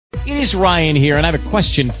It is Ryan here, and I have a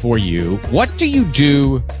question for you. What do you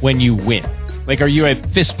do when you win? Like, are you a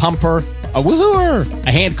fist pumper, a woohooer,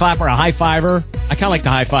 a hand clapper, a high fiver? I kind of like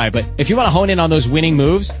the high five, but if you want to hone in on those winning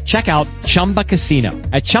moves, check out Chumba Casino.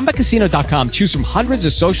 At ChumbaCasino.com, choose from hundreds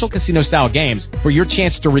of social casino-style games for your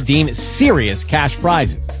chance to redeem serious cash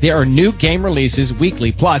prizes. There are new game releases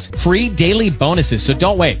weekly, plus free daily bonuses, so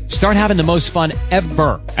don't wait. Start having the most fun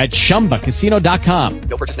ever at ChumbaCasino.com.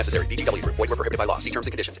 No purchase necessary. VGW. Void where prohibited by law. See terms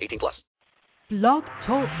and conditions. 18+. Blog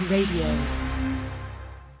Talk Radio.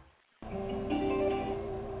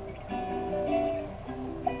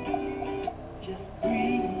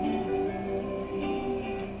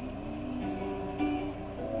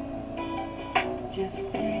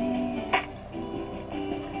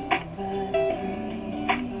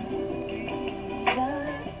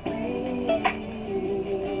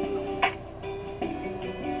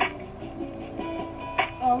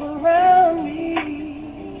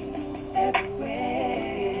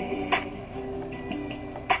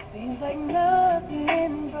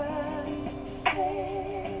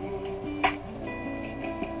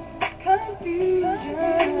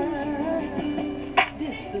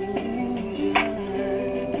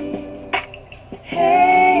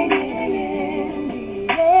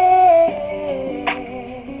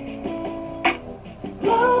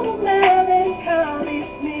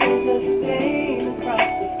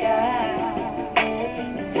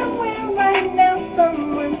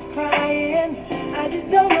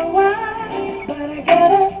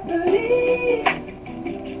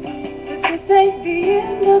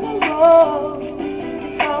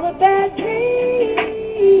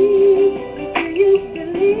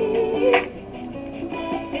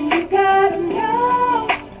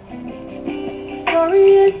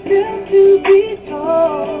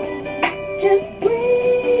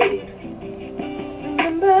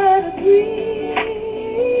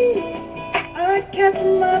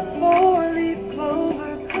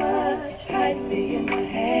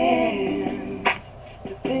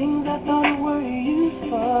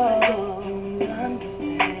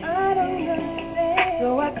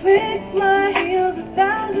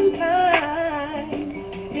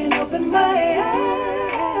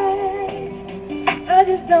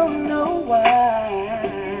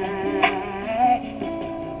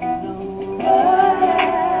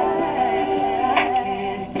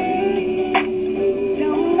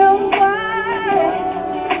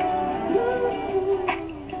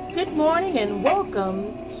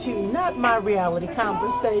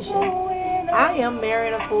 I am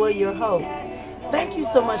Marrian, your host. Thank you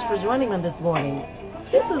so much for joining me this morning.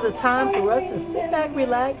 This is a time for us to sit back,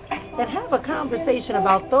 relax, and have a conversation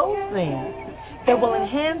about those things that will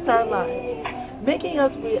enhance our lives, making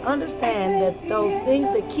us understand that those things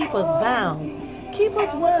that keep us bound, keep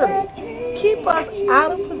us worried, keep us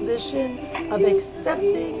out of position of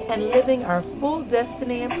accepting and living our full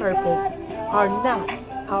destiny and purpose are not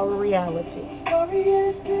our reality.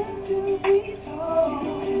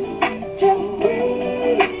 Just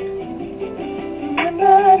breathe.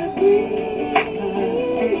 Remember to breathe.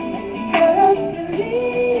 Gotta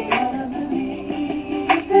believe.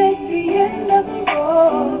 This ain't the end of the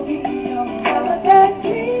road. Follow that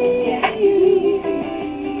dream.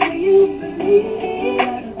 Do you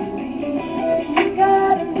believe? You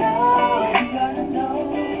gotta know.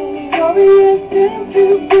 Story is still to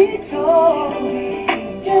be told.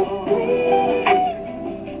 Just breathe.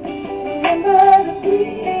 Remember to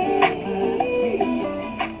breathe.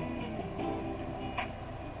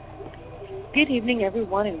 Good evening,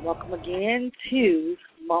 everyone, and welcome again to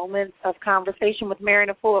Moments of Conversation with Marrian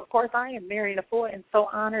Efua. Of course, I am Marrian Efua, and so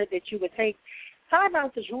honored that you would take time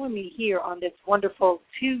out to join me here on this wonderful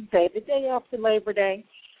Tuesday, the day after Labor Day.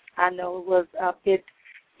 I know it was a bit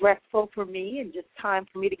restful for me and just time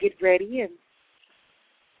for me to get ready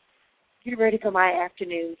for my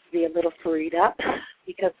afternoon to be a little freed up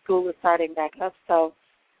because school is starting back up. So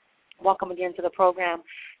welcome again to the program.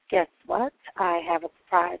 Guess what? I have a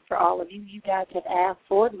surprise for all of you. You guys have asked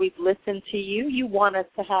for it. We've listened to you. You want us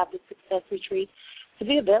to have the Success Retreat to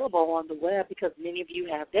be available on the web because many of you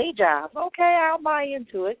have day jobs. Okay, I'll buy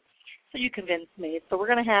into it. So you convinced me. So we're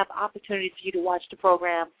going to have opportunities for you to watch the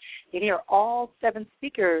program and hear all 7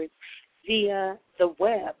 speakers via the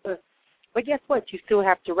web. But guess what? You still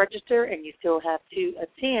have to register and you still have to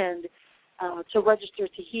attend to register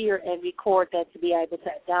to hear and record that to be able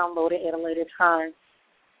to download it at a later time.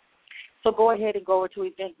 So go ahead and go over to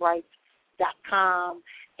eventbrite.com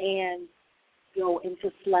and go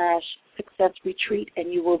into /Success Retreat,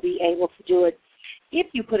 and you will be able to do it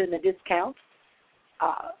if you put in the discount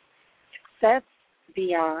Success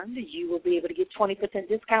Beyond, you will be able to get 20%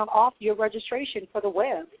 discount off your registration for the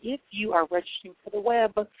web. If you are registering for the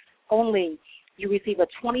web only, you receive a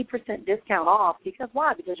 20% discount off. Because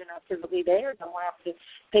why? Because you're not physically there. You don't have to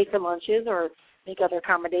pay for lunches or make other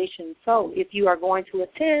accommodations. So if you are going to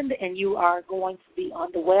attend and you are going to be on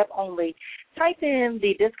the web only, type in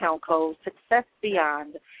the discount code Success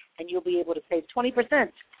Beyond, and you'll be able to save 20%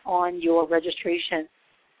 on your registration.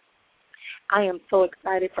 I am so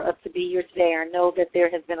excited for us to be here today. I know that there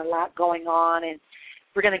has been a lot going on, and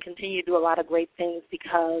we're going to continue to do a lot of great things,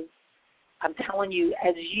 because I'm telling you,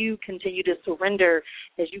 as you continue to surrender,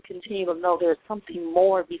 as you continue to know there's something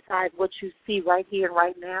more besides what you see right here and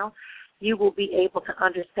right now, you will be able to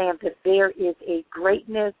understand that there is a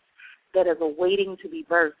greatness that is awaiting to be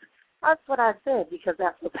birthed. That's what I said, because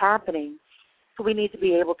that's what's happening. So we need to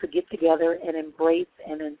be able to get together and embrace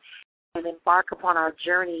and embark upon our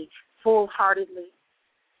journey full-heartedly,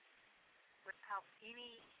 without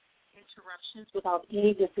any interruptions, without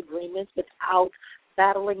any disagreements, without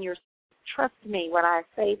battling your. Trust me when I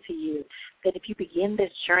say to you that if you begin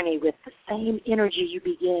this journey with the same energy you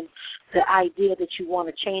begin the idea that you want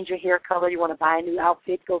to change your hair color, you want to buy a new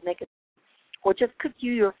outfit, go make it, or just cook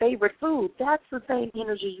you your favorite food, that's the same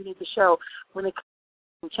energy you need to show when it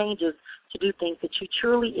changes to do things that you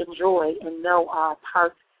truly enjoy and know are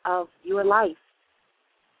part of your life.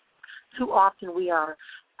 Too often we are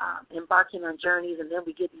embarking on journeys, and then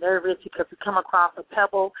we get nervous because we come across a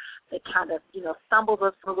pebble that kind of, stumbles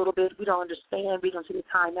us for a little bit. We don't understand. We don't take the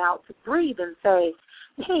time out to breathe and say,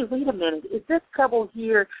 hey, wait a minute, is this pebble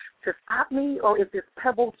here to stop me, or is this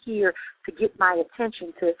pebble here to get my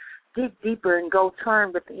attention, to dig deeper and go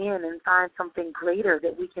turn within and find something greater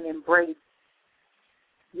that we can embrace?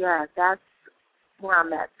 Yeah, that's where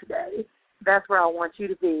I'm at today. That's where I want you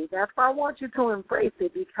to be. That's where I want you to embrace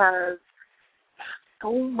it, because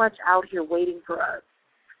so much out here waiting for us,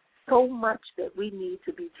 so much that we need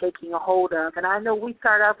to be taking a hold of. And I know we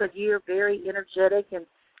started out the year very energetic, and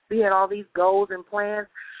we had all these goals and plans,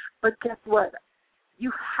 but guess what?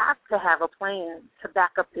 You have to have a plan to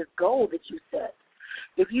back up this goal that you set.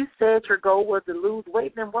 If you said your goal was to lose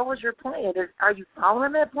weight, then what was your plan? Are you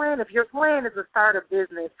following that plan? If your plan is to start a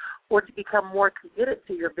business or to become more committed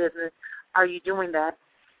to your business, are you doing that?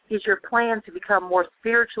 Is your plan to become more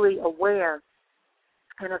spiritually aware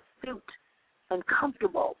and astute and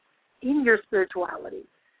comfortable in your spirituality?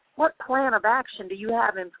 What plan of action do you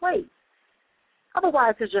have in place?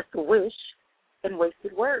 Otherwise, it's just a wish and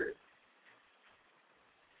wasted words.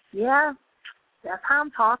 Yeah, that's how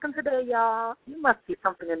I'm talking today, y'all. You must see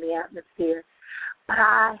something in the atmosphere. But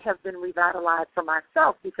I have been revitalized for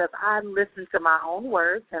myself, because I listen to my own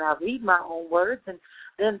words and I read my own words, and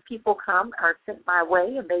then people come or sent my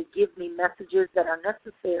way and they give me messages that are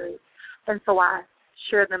necessary. And so I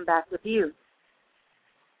share them back with you.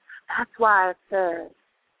 That's why I said,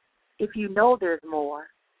 if you know there's more,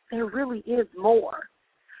 there really is more.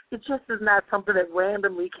 It just is not something that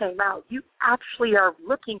randomly came out. You actually are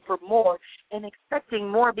looking for more and expecting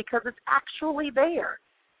more, because it's actually there.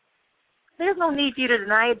 There's no need for you to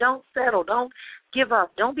deny it. Don't settle. Don't give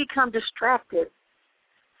up. Don't become distracted.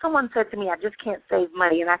 Someone said to me, I just can't save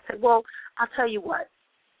money. And I said, well, I'll tell you what.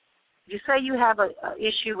 You say you have an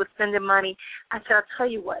issue with spending money. I said, I'll tell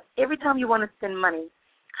you what. Every time you want to spend money,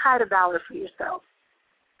 hide $1 for yourself.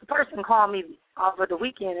 The person called me over the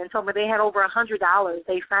weekend and told me they had over $100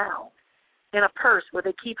 they found in a purse where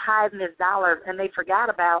they keep hiding this dollar and they forgot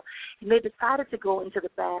about, and they decided to go into the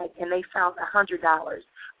bag and they found $100,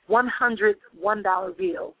 $101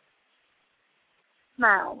 bill.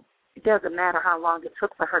 Now, it doesn't matter how long it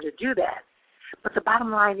took for her to do that, but the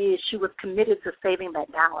bottom line is she was committed to saving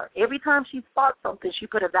that dollar. Every time she bought something, she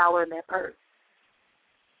put $1 in that purse.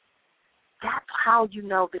 That's how you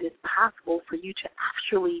know that it's possible for you to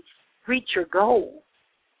actually reach your goal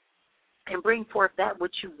and bring forth that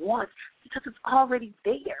which you want, because it's already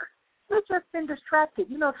there. We've just been distracted.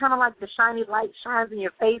 You know, kind of like the shiny light shines in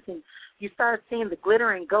your face and you start seeing the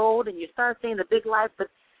glitter and gold and you start seeing the big light, but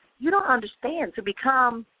you don't understand. To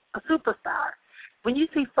become a superstar, when you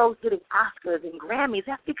see folks getting Oscars and Grammys,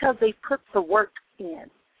 that's because they put the work in.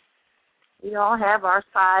 We all have our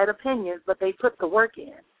side opinions, but they put the work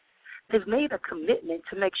in. They've made a commitment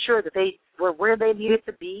to make sure that they were where they needed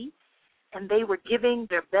to be, and they were giving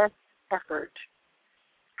their best effort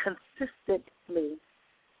consistently,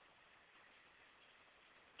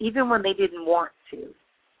 even when they didn't want to.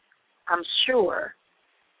 I'm sure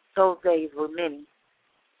those days were many.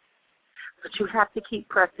 But you have to keep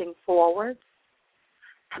pressing forward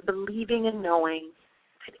and believing and knowing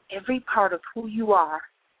that every part of who you are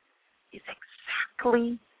is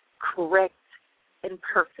exactly correct and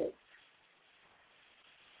perfect.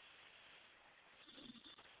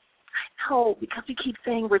 No, because we keep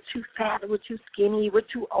saying we're too fat, we're too skinny, we're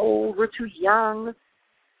too old, we're too young,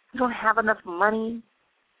 we don't have enough money,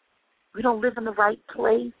 we don't live in the right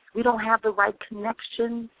place, we don't have the right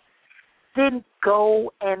connections. Then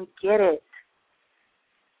go and get it.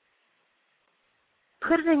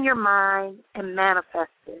 Put it in your mind and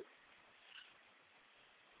manifest it.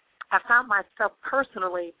 I found myself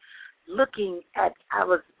personally I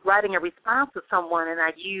was writing a response to someone, and I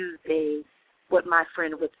used what my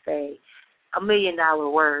friend would say, $1 million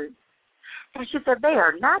word. And she said, they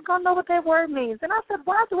are not going to know what that word means. And I said,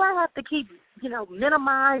 why do I have to keep,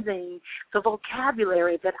 minimizing the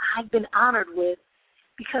vocabulary that I've been honored with?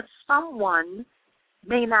 Because someone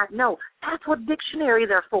may not know. That's what dictionaries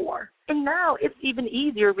are for. And now it's even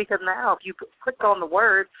easier because now if you click on the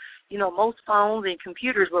word, most phones and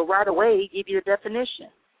computers will right away give you a definition.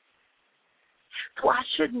 So I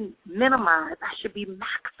shouldn't minimize. I should be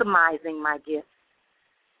maximizing my gift.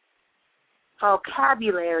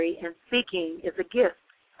 Vocabulary and speaking is a gift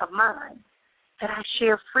of mine that I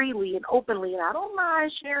share freely and openly, and I don't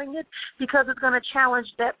mind sharing it because it's going to challenge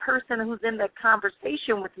that person who's in that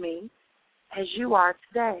conversation with me, as you are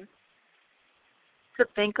today, to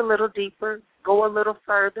think a little deeper, go a little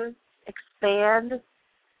further, expand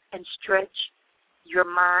and stretch your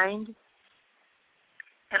mind,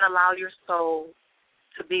 and allow your soul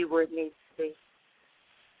to be where it needs to be.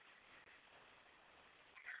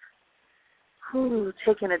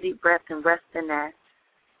 Taking a deep breath and rest in that.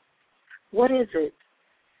 What is it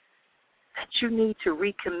that you need to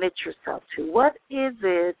recommit yourself to? What is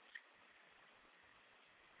it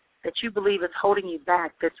that you believe is holding you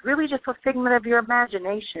back that's really just a figment of your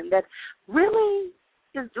imagination, that really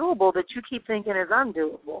is doable, that you keep thinking is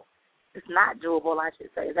undoable? It's not doable, I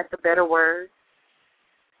should say. That's a better word.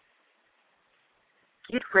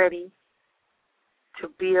 Get ready to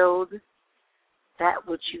build that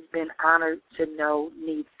which you've been honored to know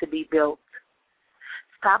needs to be built.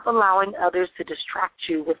 Stop allowing others to distract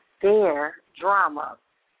you with their drama.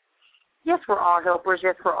 Yes, we're all helpers.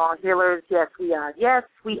 Yes, we're all healers. Yes, we are. Yes,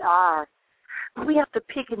 we are. But we have to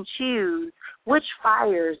pick and choose which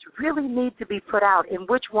fires really need to be put out and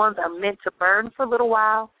which ones are meant to burn for a little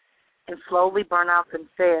while and slowly burn out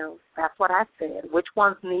themselves. That's what I said. Which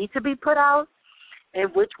ones need to be put out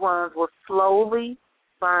and which ones will slowly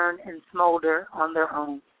burn and smolder on their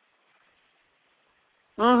own.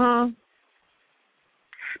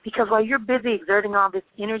 Because while you're busy exerting all this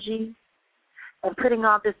energy and putting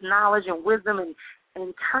all this knowledge and wisdom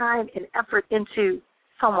and time and effort into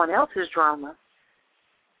someone else's drama,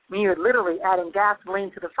 when you're literally adding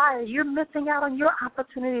gasoline to the fire, you're missing out on your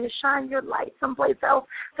opportunity to shine your light someplace else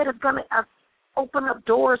that is going to open up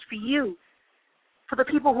doors for you, for the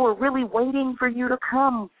people who are really waiting for you to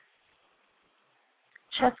come.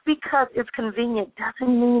 Just because it's convenient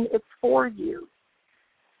doesn't mean it's for you.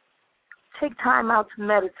 Take time out to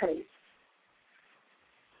meditate.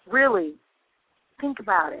 Really, think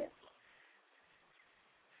about it.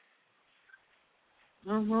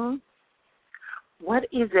 What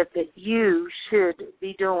is it that you should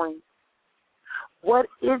be doing? What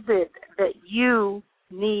is it that you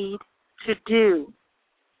need to do?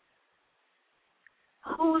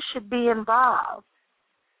 Who should be involved?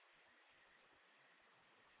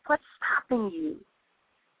 What's stopping you?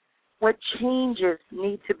 What changes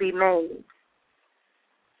need to be made?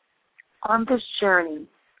 On this journey,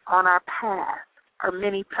 on our path, are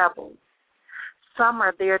many pebbles. Some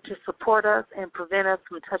are there to support us and prevent us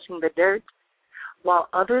from touching the dirt, while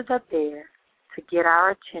others are there to get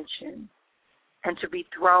our attention and to be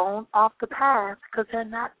thrown off the path because they're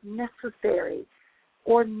not necessary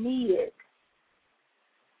or needed.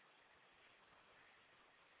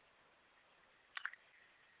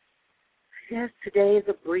 Yes, today is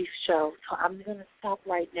a brief show, so I'm going to stop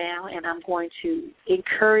right now, and I'm going to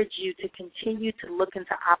encourage you to continue to look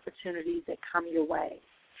into opportunities that come your way,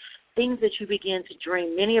 things that you begin to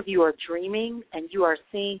dream. Many of you are dreaming, and you are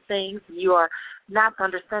seeing things, and you are not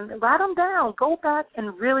understanding. Write them down. Go back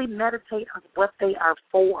and really meditate on what they are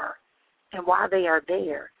for and why they are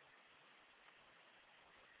there.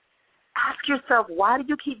 Ask yourself, why do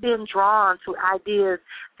you keep being drawn to ideas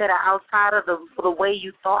that are outside of the way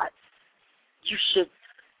you thought you should,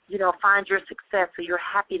 find your success or your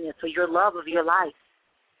happiness or your love of your life?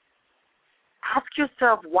 Ask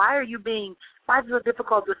yourself, why is it so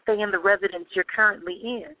difficult to stay in the residence you're currently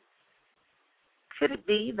in? Could it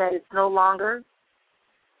be that it's no longer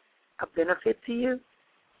a benefit to you?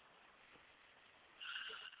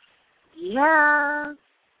 Yeah.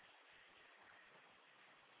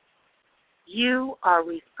 You are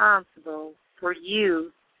responsible for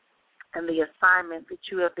you and the assignment that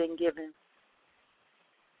you have been given.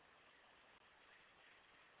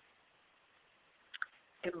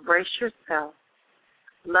 Embrace yourself.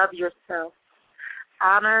 Love yourself.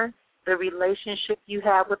 Honor the relationship you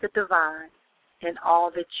have with the divine in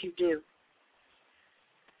all that you do.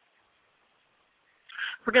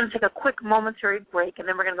 We're going to take a quick momentary break, and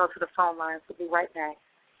then we're going to go to the phone lines. We'll be right back.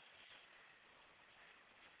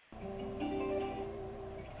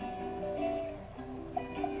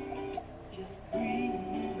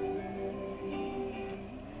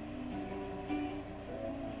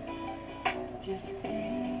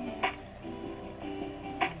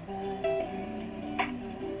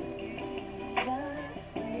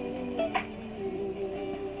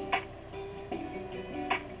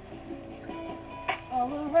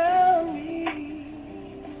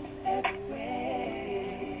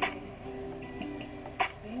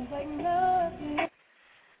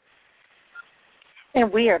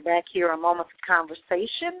 And we are back here on Moments of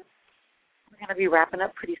Conversation. We're going to be wrapping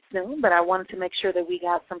up pretty soon, but I wanted to make sure that we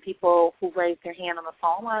got some people who raised their hand on the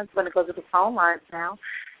phone lines. I'm going to go to the phone lines now.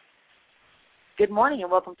 Good morning and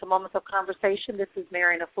welcome to Moments of Conversation. This is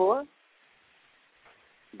Marrian Efua.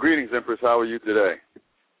 Greetings, Empress. How are you today?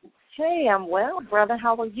 Hey, I'm well, brother.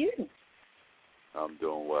 How are you? I'm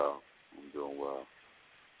doing well.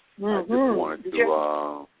 Mm-hmm. I just wanted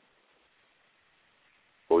to,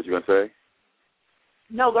 what was you going to say?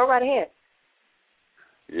 No, go right ahead.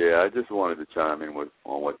 Yeah, I just wanted to chime in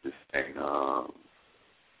on what you're saying.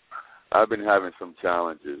 I've been having some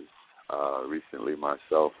challenges recently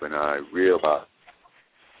myself, and I realized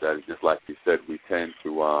that just like you said, we tend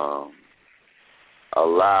to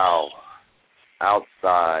allow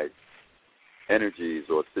outside energies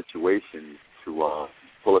or situations to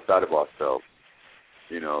pull us out of ourselves.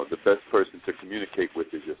 You know, the best person to communicate with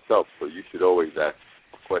is yourself, so you should always ask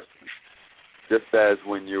questions. Just as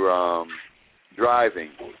when you're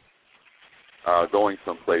driving, going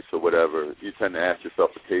someplace or whatever, you tend to ask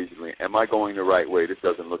yourself occasionally, am I going the right way? This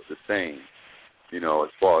doesn't look the same, you know, as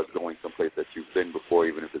far as going someplace that you've been before,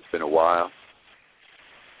 even if it's been a while.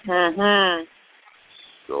 Mm-hmm.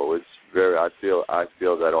 So it's I feel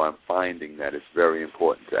that, or I'm finding that it's very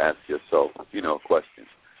important to ask yourself, you know, questions.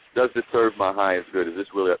 Does this serve my highest good? Is this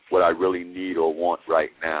really what I really need or want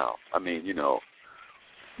right now? I mean, you know,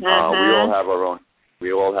 we all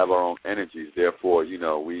have our own energies. Therefore, you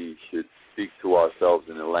know, we should speak to ourselves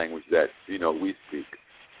in the language that, you know, we speak.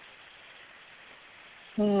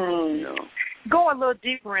 You know. Go a little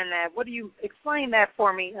deeper in that. What do you explain that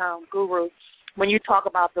for me, Guru? When you talk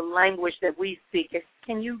about the language that we speak,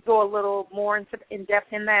 can you go a little more in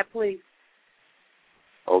depth in that, please?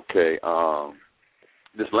 Okay.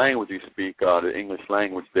 This language you speak, the English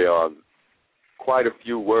language, there are quite a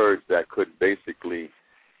few words that could basically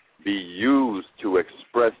be used to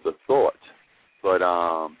express the thought. But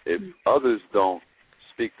if others don't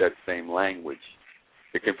speak that same language,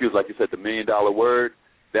 it confuses, like you said, the $1 million word.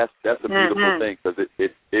 That's a beautiful thing because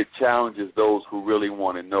it challenges those who really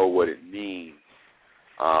want to know what it means.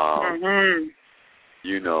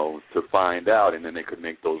 You know, to find out, and then they could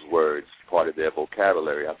make those words part of their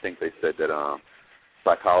vocabulary. I think they said that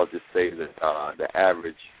psychologists say that the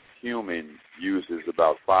average human uses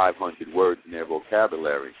about 500 words in their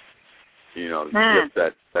vocabulary. You know, just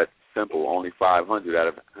that simple, only 500 out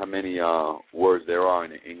of how many words there are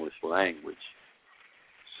in the English language.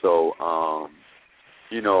 So,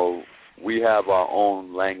 you know, we have our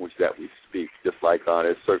own language that we speak, just like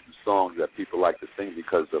there's certain songs that people like to sing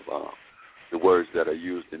because of the words that are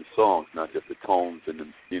used in songs, not just the tones and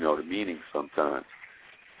the meaning sometimes.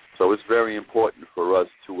 So it's very important for us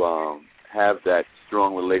to have that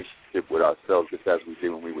strong relationship with ourselves, just as we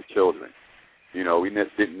did when we were children. You know, we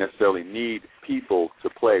didn't necessarily need people to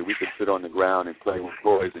play. We could sit on the ground and play with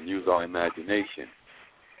toys and use our imagination.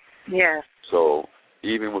 Yeah. So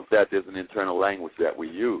even with that, there's an internal language that we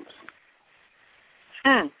use.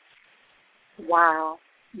 Wow.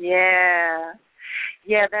 Yeah.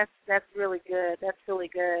 Yeah, that's really good. That's really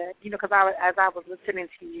good. You know, because as I was listening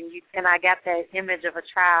to you, and I got that image of a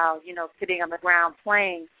child, you know, sitting on the ground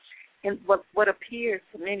playing, and what appears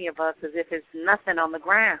to many of us as if it's nothing on the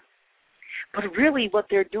ground. But really what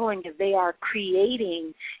they're doing is they are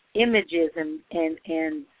creating images and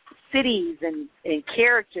cities and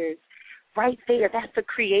characters right there. That's the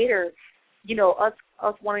creator, you know,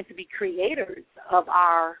 us wanting to be creators of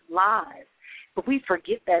our lives. But we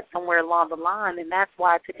forget that somewhere along the line, and that's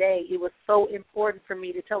why today it was so important for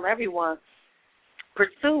me to tell everyone,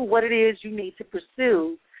 pursue what it is you need to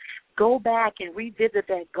pursue. Go back and revisit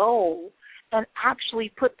that goal and actually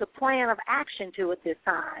put the plan of action to it this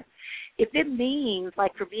time. If it means,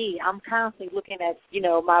 like for me, I'm constantly looking at, you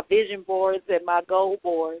know, my vision boards and my goal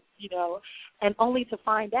boards, you know, and only to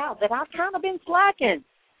find out that I've kind of been slacking.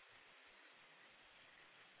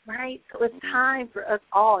 right? So it's time for us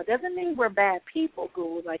all. It doesn't mean we're bad people,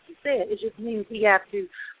 Guru, like you said. It just means we have to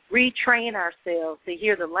retrain ourselves to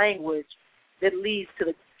hear the language that leads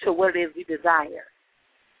to what it is we desire.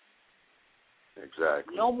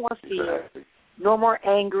 Exactly. No more fear. Exactly. No more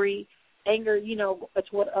anger,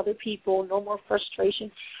 toward other people. No more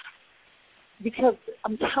frustration. Because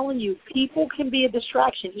I'm telling you, people can be a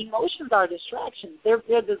distraction. Emotions are distractions.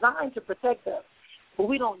 They're designed to protect us, but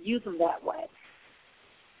we don't use them that way.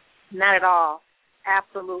 Not at all.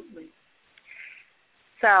 Absolutely.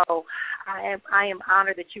 So I am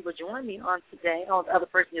honored that you would join me on today. Oh, the other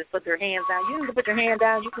person just put their hands down. You can put your hand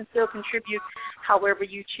down. You can still contribute however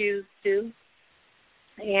you choose to.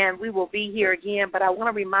 And we will be here again. But I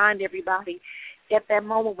want to remind everybody, at that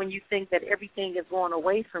moment when you think that everything is going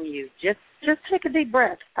away from you, just take a deep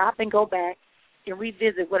breath. Stop and go back and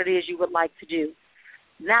revisit what it is you would like to do.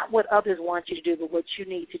 Not what others want you to do, but what you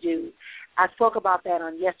need to do. I spoke about that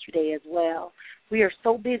on yesterday as well. We are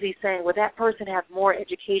so busy saying, well, that person has more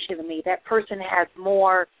education than me. That person has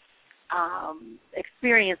more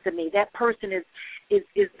experience than me. That person is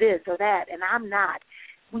this or that, and I'm not.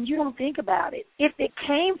 When you don't think about it, if it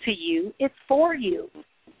came to you, it's for you.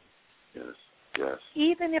 Yes.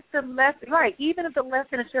 Even if the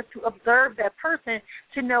lesson is just to observe that person,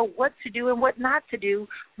 to know what to do and what not to do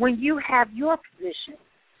when you have your position.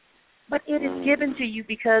 But it is given to you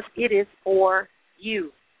because it is for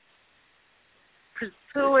you.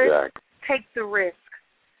 Pursue it. Take the risk.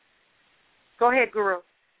 Go ahead, Guru.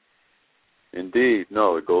 Indeed.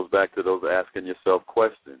 No, it goes back to those asking yourself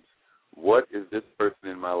questions. What is this person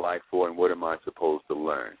in my life for, and what am I supposed to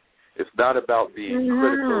learn? It's not about being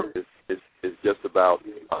critical. It's just about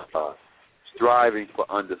striving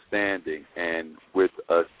for understanding and with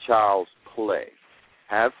a child's play.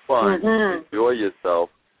 Have fun, enjoy yourself,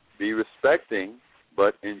 be respecting,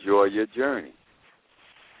 but enjoy your journey.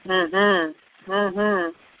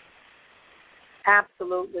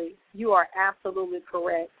 Absolutely. You are absolutely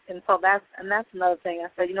correct. And so that's another thing. I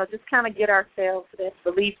said, just kind of get ourselves to that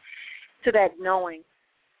belief, to that knowing.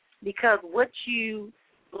 Because what you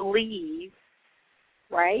believe,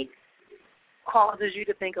 right, causes you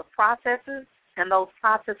to think of processes, and those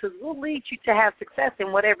processes will lead you to have success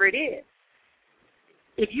in whatever it is.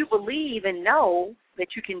 If you believe and know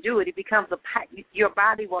that you can do it, it becomes your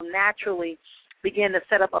body will naturally begin to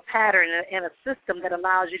set up a pattern and a system that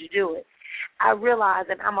allows you to do it. I realize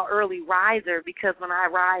that I'm an early riser because when I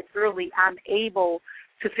rise early, I'm able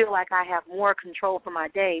to feel like I have more control for my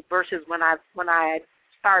day versus when I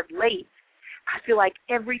start late, I feel like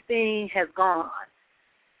everything has gone.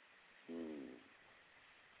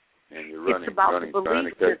 And you're running, it's about trying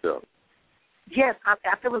the to catch up. Yes, I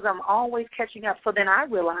feel as I'm always catching up. So then I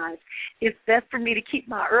realize it's best for me to keep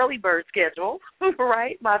my early bird schedule,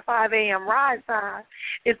 right, my 5 a.m. rise time.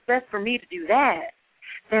 It's best for me to do that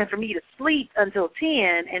than for me to sleep until 10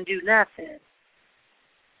 and do nothing.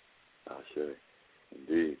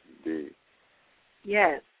 Indeed.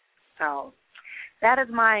 Yes. So that is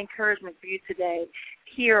my encouragement for you today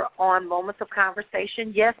here on Moments of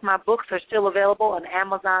Conversation. Yes, my books are still available on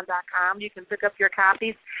Amazon.com. You can pick up your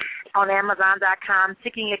copies on Amazon.com,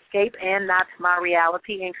 Seeking Escape and Not My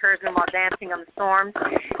Reality, Encouragement While Dancing on the Storm.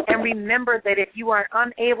 And remember that if you are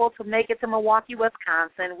unable to make it to Milwaukee,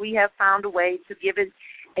 Wisconsin, we have found a way to give it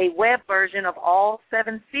a web version of all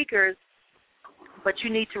 7 speakers, but you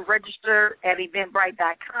need to register at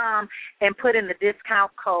eventbrite.com and put in the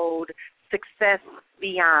discount code Success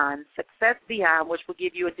Beyond, which will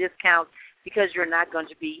give you a discount because you're not going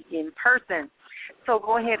to be in person. So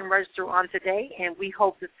go ahead and register on today, and we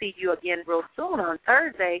hope to see you again real soon on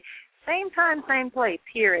Thursday, same time, same place,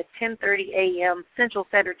 here at 10:30 a.m. Central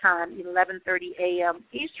Standard Time, 11:30 a.m.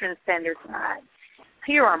 Eastern Standard Time,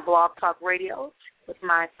 here on Blog Talk Radio with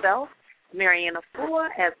myself, Marrian Efua,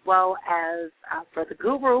 as well as for the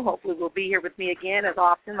Guru. Hopefully will be here with me again as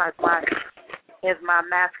often as my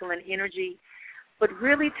masculine energy. But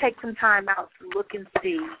really take some time out to look and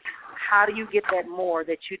see how do you get that more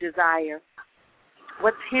that you desire.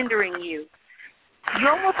 What's hindering you?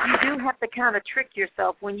 You do have to kind of trick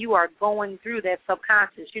yourself when you are going through that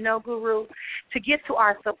subconscious. Guru, to get to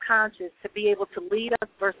our subconscious, to be able to lead us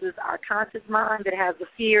versus our conscious mind that has the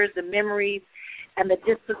fears, the memories, and the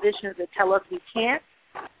dispositions that tell us we can't.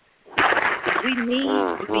 We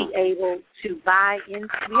need to be able to buy into,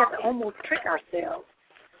 we have to almost trick ourselves,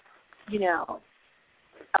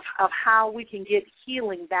 of how we can get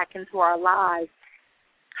healing back into our lives,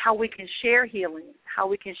 how we can share healing, how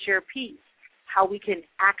we can share peace, how we can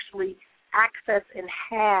actually access and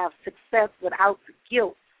have success without the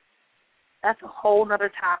guilt. That's a whole other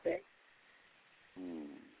topic.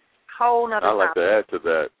 whole nother I'd like to add to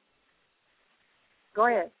that. Go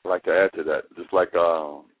ahead. I'd like to add to that. Just like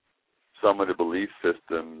some of the belief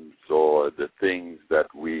systems or the things that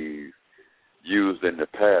we used in the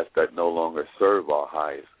past that no longer serve our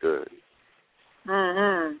highest good.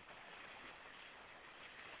 Mm-hmm.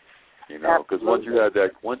 You know, because once you have that,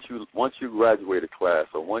 once you graduate a class,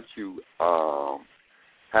 or once you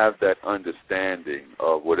have that understanding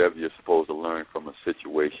of whatever you're supposed to learn from a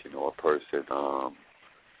situation or a person,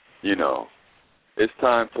 you know, it's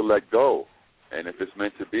time to let go. And if it's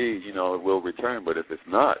meant to be, you know, it will return. But if it's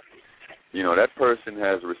not, you know, that person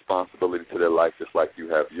has a responsibility to their life just like you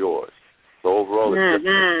have yours. So overall, it's just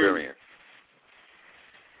an experience.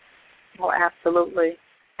 Oh, absolutely.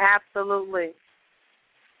 Absolutely.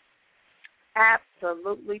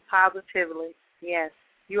 Absolutely, positively. Yes,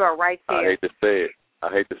 you are right there. I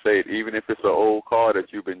hate to say it, even if it's an old car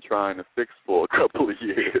that you've been trying to fix for a couple of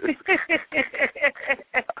years.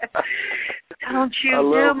 Don't you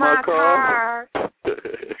do my car.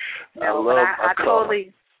 No, but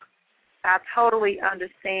I totally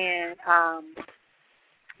understand,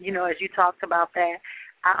 you know, as you talked about that,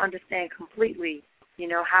 I understand completely, you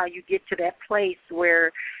know, how you get to that place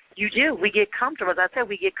where we get comfortable. As I said,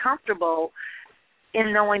 we get comfortable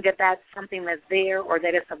in knowing that that's something that's there or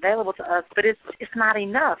that it's available to us, but it's not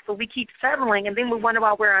enough. So we keep settling, and then we wonder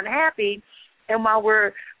why we're unhappy, and while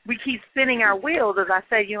we keep spinning our wheels, as I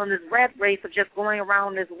said, you know, in this rat race of just going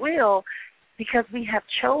around this wheel, because we have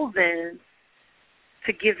chosen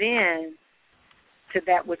to give in to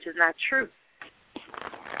that which is not true.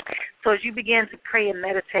 So as you begin to pray and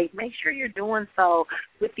meditate, make sure you're doing so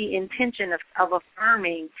with the intention of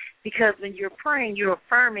affirming, because when you're praying, you're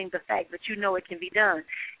affirming the fact that you know it can be done.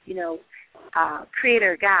 You know,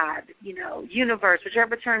 Creator, God, you know, universe,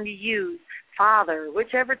 whichever term you use, Father,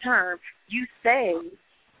 whichever term you say,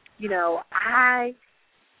 you know,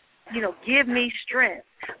 give me strength.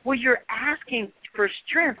 Well, you're asking for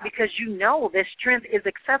strength because you know that strength is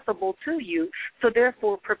accessible to you. So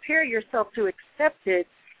therefore, prepare yourself to accept it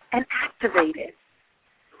and activate it.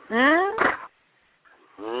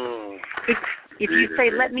 If you say,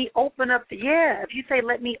 let me open up, if you say,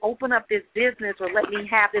 let me open up this business, or let me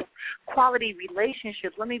have this quality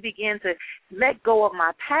relationship, let me begin to let go of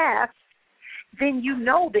my past, then you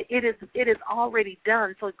know that it is already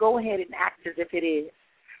done. So go ahead and act as if it is.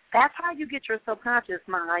 That's how you get your subconscious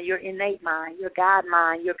mind, your innate mind, your God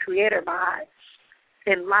mind, your creator mind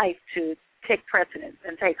in life to take precedence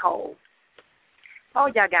and take hold. Oh,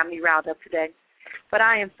 y'all got me riled up today. But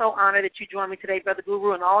I am so honored that you joined me today, Brother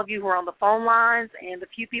Guru, and all of you who are on the phone lines and the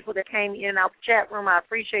few people that came in and out the chat room. I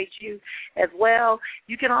appreciate you as well.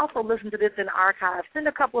 You can also listen to this in the archive. Send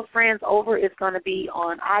a couple of friends over. It's going to be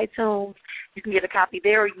on iTunes. You can get a copy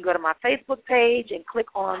there, or you can go to my Facebook page and click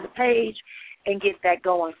on the page and get that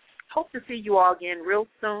going. Hope to see you all again real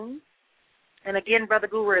soon. And again, Brother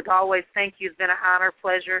Guru, as always, thank you. It's been an honor,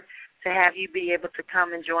 pleasure to have you be able to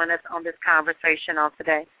come and join us on this conversation on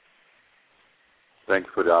today. Thanks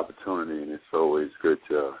for the opportunity, and it's always good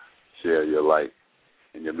to share your light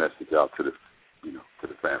and your message out to the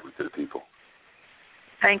family, to the people.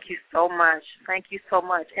 Thank you so much. Thank you so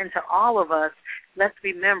much. And to all of us, let's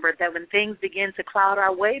remember that when things begin to cloud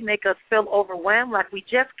our way, make us feel overwhelmed, like we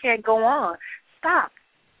just can't go on, stop.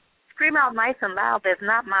 Scream out nice and loud, that's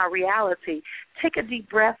not my reality. Take a deep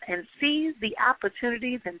breath and seize the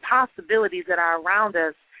opportunities and possibilities that are around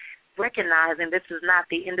us, recognizing this is not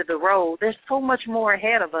the end of the road. There's so much more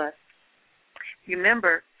ahead of us.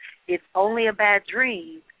 Remember, it's only a bad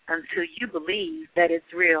dream until you believe that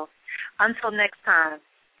it's real. Until next time,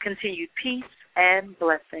 continued peace and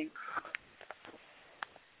blessing.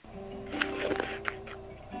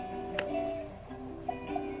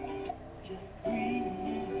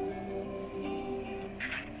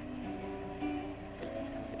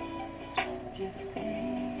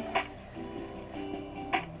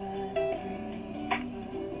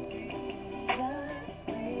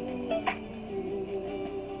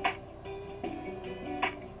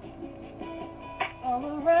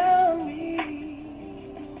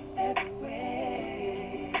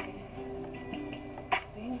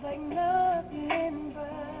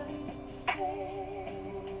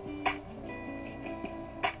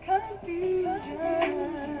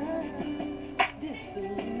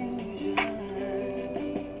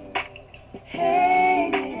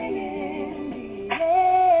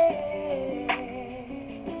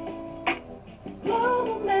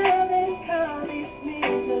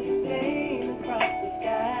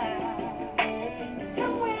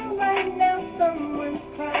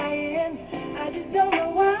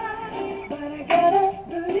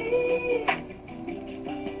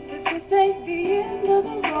 Take the end of the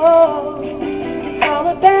road. all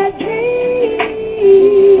a bad dream.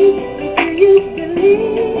 Do you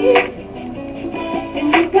believe? And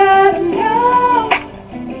you gotta know,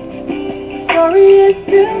 story is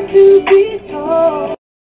still to be told.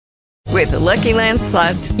 With the Lucky Land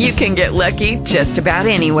Slots, you can get lucky just about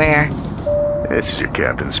anywhere. This is your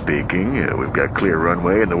captain speaking. We've got clear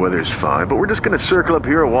runway and the weather's fine, but we're just going to circle up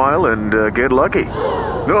here a while and get lucky.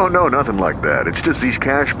 No, nothing like that. It's just these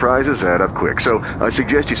cash prizes add up quick. So I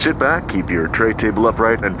suggest you sit back, keep your tray table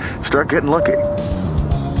upright, and start getting lucky.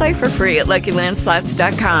 Play for free at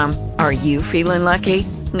LuckyLandSlots.com. Are you feeling lucky?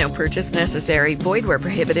 No purchase necessary. Void where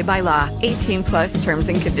prohibited by law. 18+ terms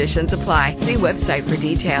and conditions apply. See website for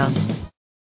details.